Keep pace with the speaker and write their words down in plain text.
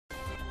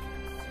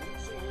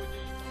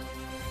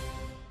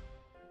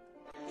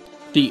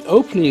The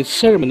opening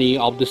ceremony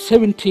of the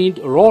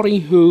 17th Roaring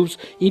Hooves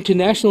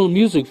International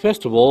Music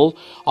Festival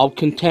of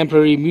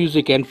Contemporary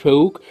Music and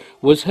Folk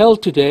was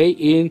held today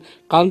in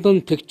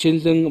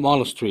Gandantegchenling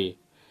Monastery.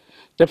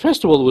 The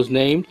festival was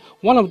named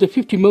one of the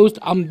 50 most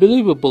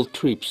unbelievable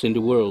trips in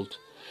the world.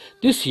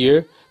 This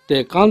year,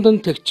 the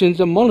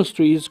Gandantegchenling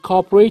Monastery is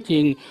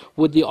cooperating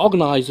with the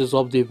organizers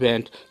of the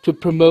event to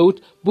promote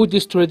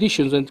Buddhist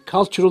traditions and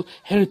cultural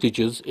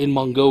heritages in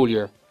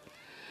Mongolia.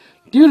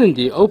 During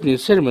the opening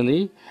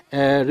ceremony,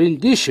 a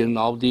rendition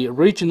of the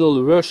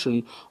original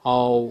version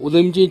of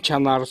UIemjiin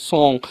Chanar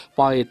song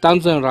by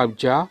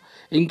Danzanravjaa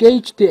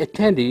engaged the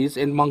attendees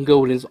and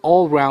Mongolians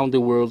all around the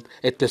world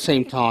at the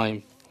same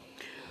time.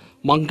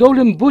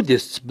 Mongolian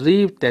Buddhists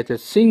believe that a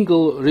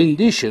single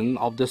rendition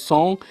of the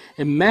song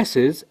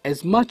amasses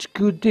as much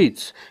good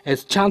deeds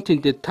as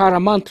chanting the Tara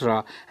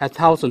mantra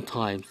 1,000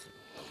 times.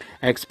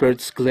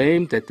 Experts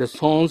claim that the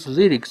song's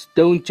lyrics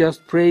don't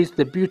just praise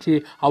the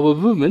beauty of a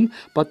woman,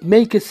 but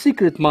make a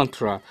secret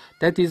mantra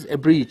that is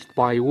abridged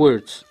by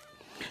words.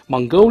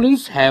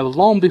 Mongolians have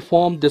long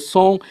performed the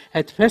song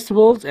at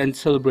festivals and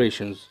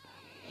celebrations.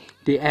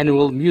 The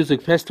annual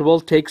music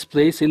festival takes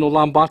place in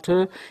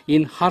Ulaanbaatar,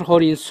 in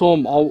Harhorin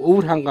Som of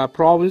Urhanga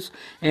province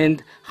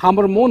and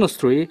Hamar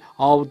Monastery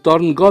of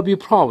Dorngobyi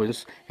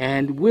province,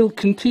 and will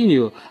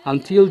continue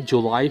until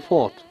July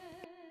 4th.